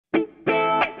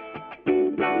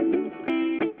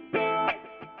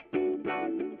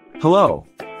Hello.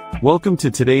 Welcome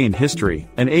to Today in History,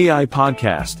 an AI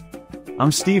podcast.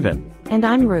 I'm Stephen. And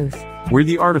I'm Ruth. We're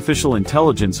the artificial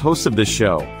intelligence hosts of this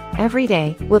show. Every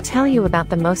day, we'll tell you about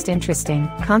the most interesting,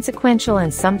 consequential,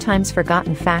 and sometimes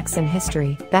forgotten facts in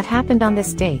history that happened on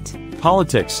this date.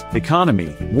 Politics,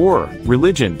 economy, war,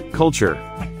 religion, culture.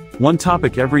 One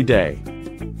topic every day.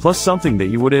 Plus something that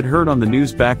you would have heard on the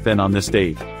news back then on this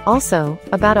date. Also,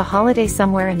 about a holiday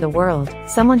somewhere in the world,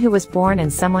 someone who was born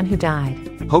and someone who died.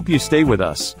 Hope you stay with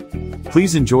us.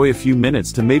 Please enjoy a few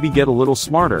minutes to maybe get a little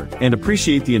smarter and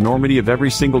appreciate the enormity of every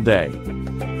single day.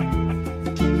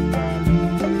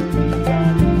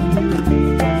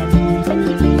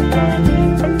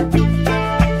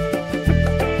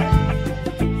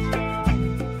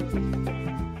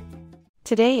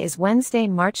 Today is Wednesday,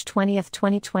 March 20th,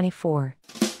 2024.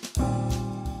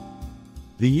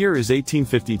 The year is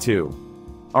 1852.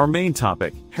 Our main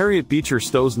topic, Harriet Beecher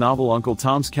Stowe's novel Uncle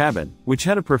Tom's Cabin, which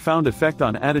had a profound effect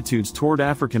on attitudes toward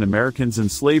African Americans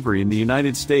and slavery in the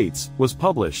United States, was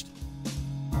published.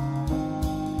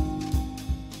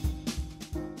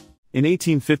 In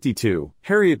 1852,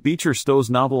 Harriet Beecher Stowe's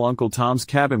novel Uncle Tom's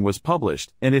Cabin was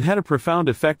published, and it had a profound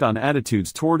effect on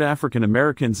attitudes toward African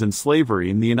Americans and slavery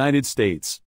in the United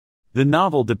States. The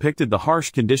novel depicted the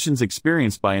harsh conditions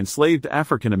experienced by enslaved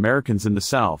African Americans in the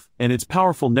South, and its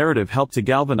powerful narrative helped to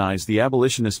galvanize the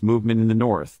abolitionist movement in the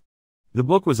North. The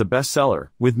book was a bestseller,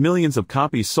 with millions of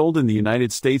copies sold in the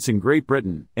United States and Great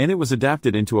Britain, and it was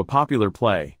adapted into a popular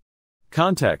play.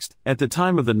 Context: at the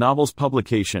time of the novel's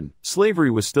publication, slavery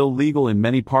was still legal in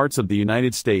many parts of the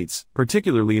United States,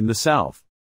 particularly in the South.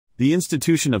 The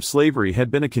institution of slavery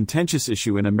had been a contentious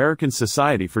issue in American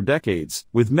society for decades,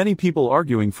 with many people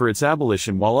arguing for its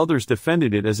abolition while others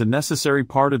defended it as a necessary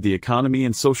part of the economy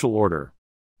and social order.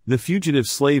 The Fugitive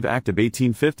Slave Act of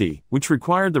 1850, which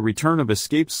required the return of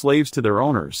escaped slaves to their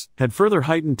owners, had further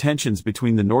heightened tensions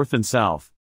between the North and South.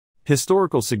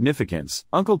 Historical significance: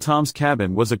 Uncle Tom's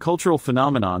Cabin was a cultural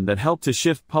phenomenon that helped to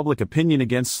shift public opinion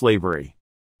against slavery.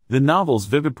 The novel's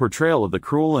vivid portrayal of the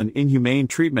cruel and inhumane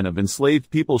treatment of enslaved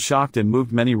people shocked and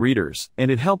moved many readers,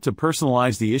 and it helped to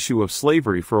personalize the issue of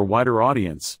slavery for a wider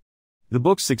audience. The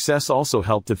book's success also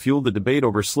helped to fuel the debate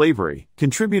over slavery,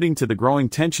 contributing to the growing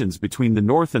tensions between the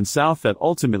North and South that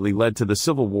ultimately led to the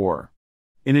Civil War.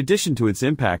 In addition to its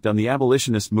impact on the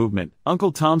abolitionist movement,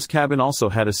 Uncle Tom's Cabin also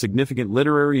had a significant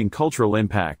literary and cultural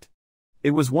impact.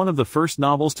 It was one of the first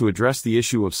novels to address the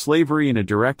issue of slavery in a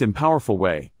direct and powerful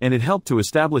way, and it helped to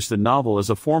establish the novel as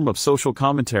a form of social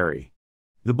commentary.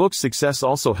 The book's success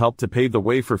also helped to pave the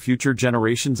way for future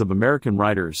generations of American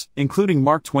writers, including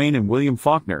Mark Twain and William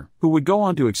Faulkner, who would go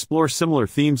on to explore similar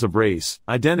themes of race,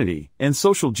 identity, and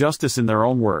social justice in their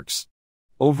own works.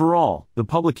 Overall, the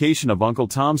publication of Uncle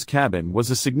Tom's Cabin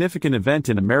was a significant event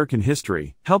in American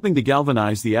history, helping to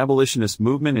galvanize the abolitionist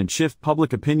movement and shift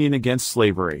public opinion against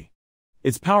slavery.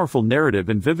 Its powerful narrative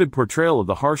and vivid portrayal of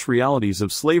the harsh realities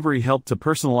of slavery helped to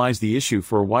personalize the issue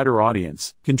for a wider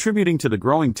audience, contributing to the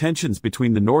growing tensions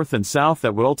between the North and South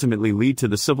that would ultimately lead to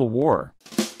the Civil War.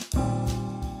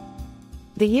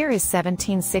 The year is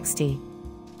 1760.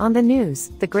 On the news,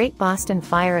 the Great Boston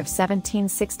Fire of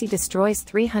 1760 destroys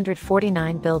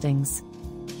 349 buildings.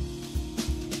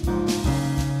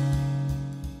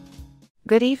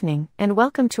 Good evening, and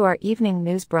welcome to our evening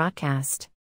news broadcast.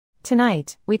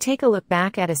 Tonight, we take a look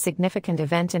back at a significant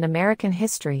event in American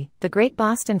history, the Great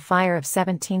Boston Fire of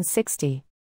 1760.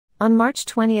 On March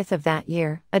 20th of that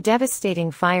year, a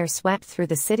devastating fire swept through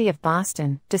the city of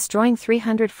Boston, destroying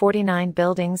 349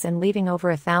 buildings and leaving over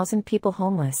 1,000 people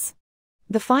homeless.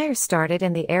 The fire started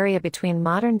in the area between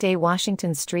modern-day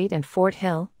Washington Street and Fort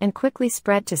Hill, and quickly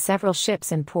spread to several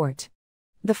ships in port.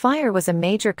 The fire was a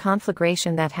major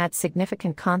conflagration that had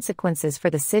significant consequences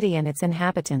for the city and its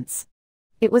inhabitants.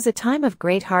 It was a time of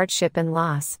great hardship and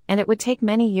loss, and it would take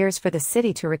many years for the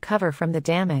city to recover from the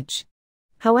damage.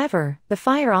 However, the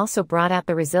fire also brought out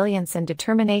the resilience and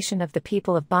determination of the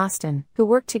people of Boston, who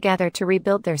worked together to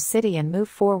rebuild their city and move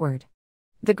forward.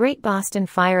 The Great Boston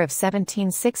Fire of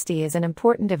 1760 is an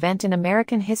important event in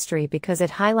American history because it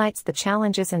highlights the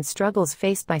challenges and struggles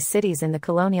faced by cities in the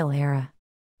colonial era.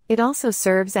 It also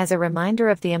serves as a reminder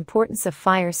of the importance of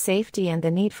fire safety and the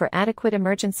need for adequate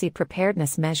emergency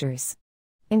preparedness measures.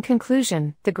 In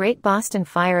conclusion, the Great Boston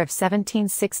Fire of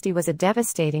 1760 was a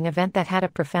devastating event that had a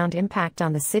profound impact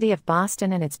on the city of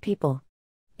Boston and its people.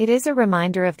 It is a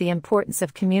reminder of the importance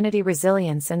of community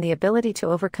resilience and the ability to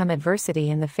overcome adversity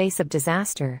in the face of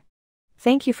disaster.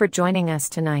 Thank you for joining us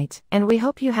tonight, and we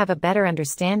hope you have a better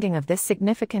understanding of this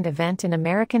significant event in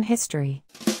American history.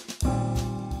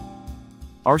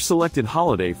 Our selected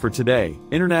holiday for today,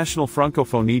 International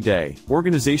Francophonie Day,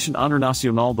 Organisation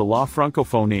Internationale de la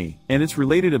Francophonie, and its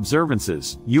related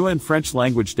observances, UN French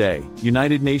Language Day,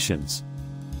 United Nations.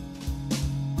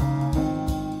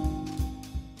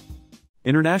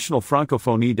 International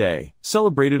Francophonie Day,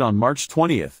 celebrated on March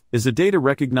 20th, is a day to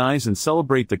recognize and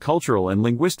celebrate the cultural and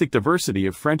linguistic diversity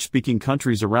of French-speaking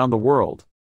countries around the world.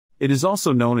 It is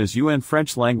also known as UN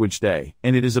French Language Day,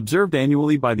 and it is observed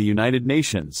annually by the United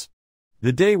Nations.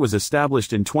 The day was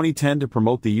established in 2010 to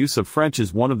promote the use of French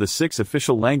as one of the 6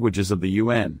 official languages of the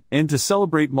UN, and to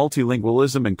celebrate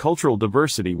multilingualism and cultural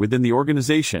diversity within the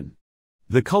organization.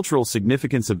 The cultural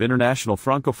significance of International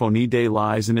Francophonie Day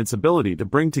lies in its ability to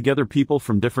bring together people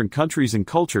from different countries and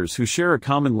cultures who share a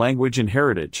common language and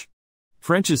heritage.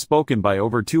 French is spoken by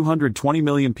over 220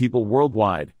 million people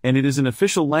worldwide, and it is an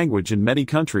official language in many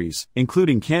countries,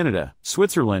 including Canada,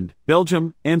 Switzerland,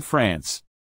 Belgium, and France.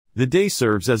 The day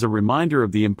serves as a reminder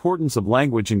of the importance of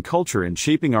language and culture in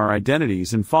shaping our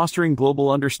identities and fostering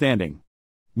global understanding.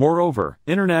 Moreover,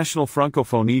 International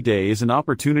Francophonie Day is an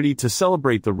opportunity to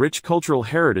celebrate the rich cultural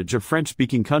heritage of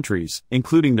French-speaking countries,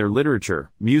 including their literature,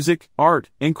 music, art,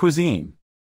 and cuisine.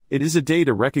 It is a day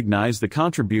to recognize the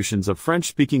contributions of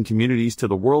French-speaking communities to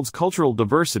the world's cultural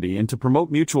diversity and to promote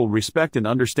mutual respect and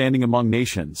understanding among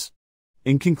nations.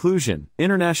 In conclusion,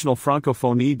 International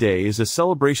Francophonie Day is a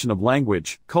celebration of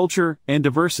language, culture, and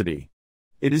diversity.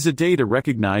 It is a day to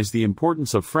recognize the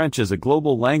importance of French as a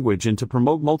global language and to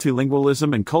promote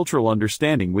multilingualism and cultural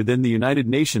understanding within the United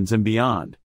Nations and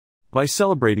beyond. By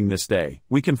celebrating this day,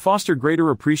 we can foster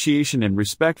greater appreciation and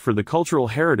respect for the cultural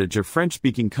heritage of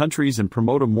French-speaking countries and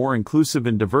promote a more inclusive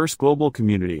and diverse global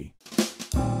community.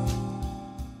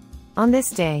 On this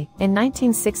day, in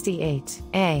 1968,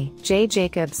 A. J.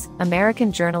 Jacobs,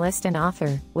 American journalist and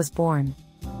author, was born.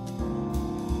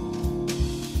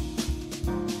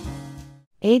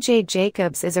 A. J.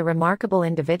 Jacobs is a remarkable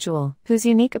individual, whose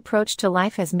unique approach to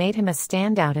life has made him a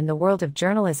standout in the world of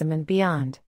journalism and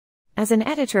beyond. As an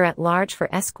editor-at-large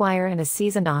for Esquire and a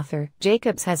seasoned author,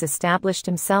 Jacobs has established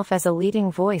himself as a leading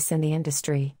voice in the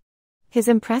industry. His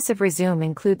impressive resume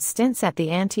includes stints at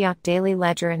the Antioch Daily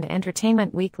Ledger and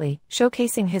Entertainment Weekly,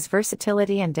 showcasing his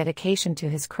versatility and dedication to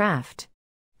his craft.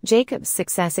 Jacobs'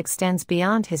 success extends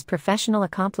beyond his professional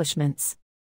accomplishments.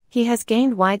 He has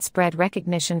gained widespread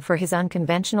recognition for his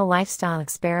unconventional lifestyle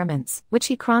experiments, which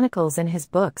he chronicles in his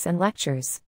books and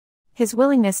lectures. His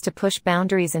willingness to push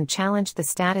boundaries and challenge the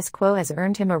status quo has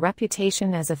earned him a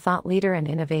reputation as a thought leader and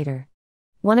innovator.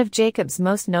 One of Jacobs'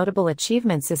 most notable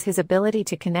achievements is his ability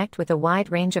to connect with a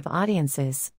wide range of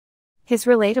audiences. His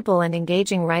relatable and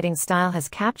engaging writing style has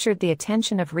captured the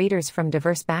attention of readers from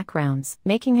diverse backgrounds,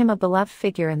 making him a beloved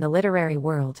figure in the literary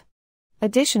world.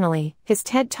 Additionally, his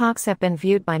TED Talks have been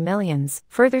viewed by millions,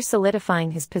 further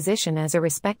solidifying his position as a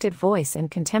respected voice in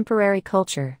contemporary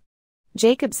culture.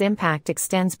 Jacobs' impact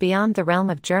extends beyond the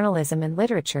realm of journalism and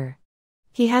literature.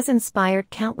 He has inspired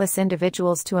countless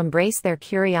individuals to embrace their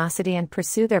curiosity and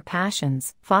pursue their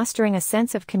passions, fostering a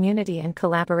sense of community and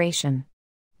collaboration.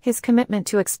 His commitment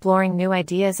to exploring new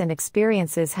ideas and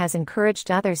experiences has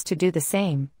encouraged others to do the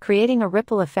same, creating a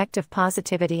ripple effect of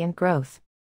positivity and growth.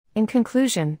 In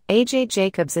conclusion, A. J.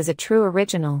 Jacobs is a true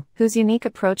original, whose unique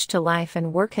approach to life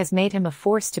and work has made him a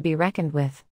force to be reckoned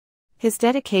with. His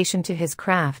dedication to his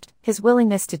craft, his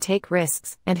willingness to take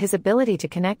risks, and his ability to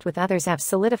connect with others have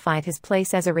solidified his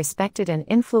place as a respected and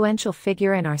influential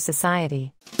figure in our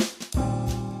society.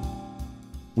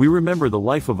 We remember the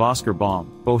life of Oscar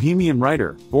Baum, Bohemian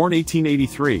writer, born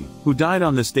 1883, who died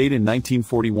on this date in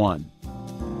 1941.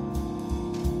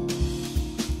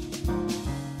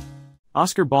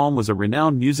 Oscar Baum was a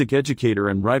renowned music educator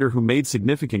and writer who made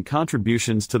significant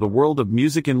contributions to the world of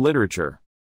music and literature.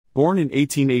 Born in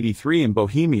 1883 in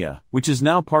Bohemia, which is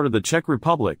now part of the Czech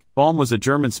Republic, Baum was a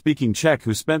German-speaking Czech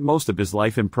who spent most of his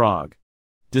life in Prague.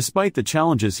 Despite the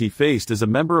challenges he faced as a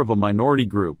member of a minority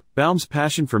group, Baum's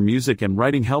passion for music and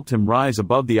writing helped him rise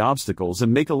above the obstacles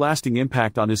and make a lasting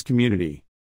impact on his community.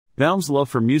 Baum's love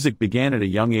for music began at a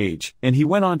young age, and he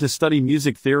went on to study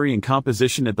music theory and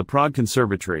composition at the Prague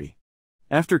Conservatory.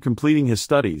 After completing his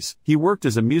studies, he worked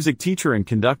as a music teacher and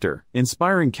conductor,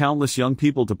 inspiring countless young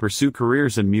people to pursue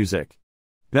careers in music.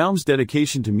 Baum's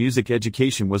dedication to music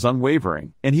education was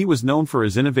unwavering, and he was known for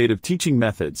his innovative teaching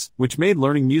methods, which made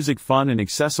learning music fun and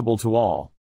accessible to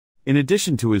all. In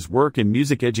addition to his work in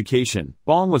music education,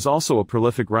 Baum was also a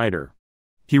prolific writer.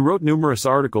 He wrote numerous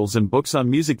articles and books on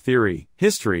music theory,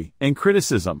 history, and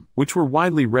criticism, which were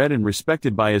widely read and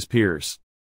respected by his peers.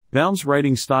 Baum's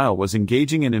writing style was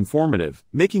engaging and informative,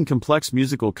 making complex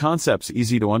musical concepts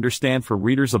easy to understand for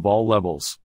readers of all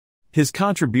levels. His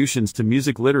contributions to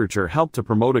music literature helped to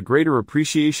promote a greater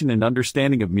appreciation and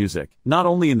understanding of music, not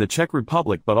only in the Czech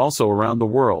Republic but also around the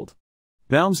world.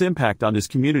 Baum's impact on his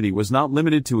community was not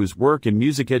limited to his work in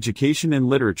music education and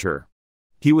literature.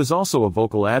 He was also a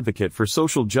vocal advocate for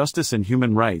social justice and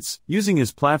human rights, using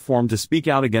his platform to speak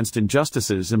out against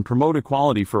injustices and promote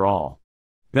equality for all.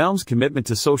 Baum's commitment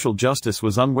to social justice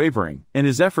was unwavering, and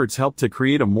his efforts helped to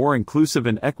create a more inclusive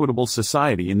and equitable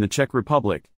society in the Czech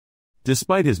Republic.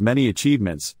 Despite his many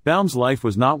achievements, Baum's life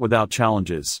was not without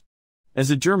challenges.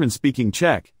 As a German-speaking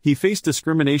Czech, he faced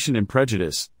discrimination and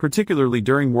prejudice, particularly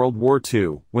during World War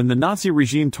II, when the Nazi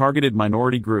regime targeted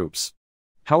minority groups.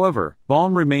 However,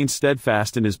 Baum remained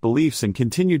steadfast in his beliefs and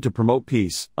continued to promote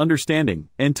peace, understanding,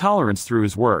 and tolerance through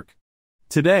his work.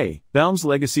 Today, Baum's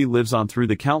legacy lives on through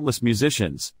the countless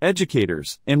musicians,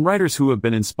 educators, and writers who have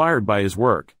been inspired by his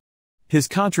work. His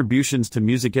contributions to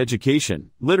music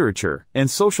education, literature, and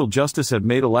social justice have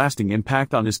made a lasting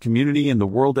impact on his community and the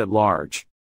world at large.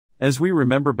 As we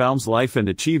remember Baum's life and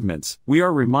achievements, we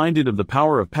are reminded of the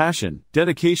power of passion,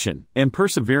 dedication, and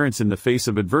perseverance in the face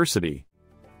of adversity.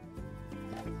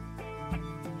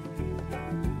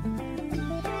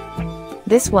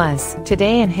 This was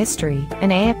Today in History,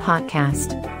 an AA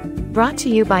podcast. Brought to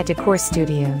you by Decor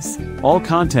Studios. All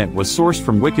content was sourced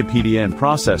from Wikipedia and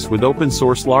processed with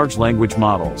open-source large language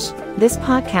models. This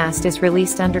podcast is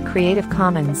released under Creative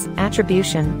Commons,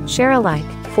 Attribution, Share Alike,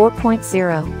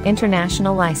 4.0,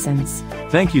 International License.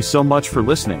 Thank you so much for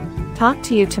listening. Talk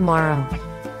to you tomorrow.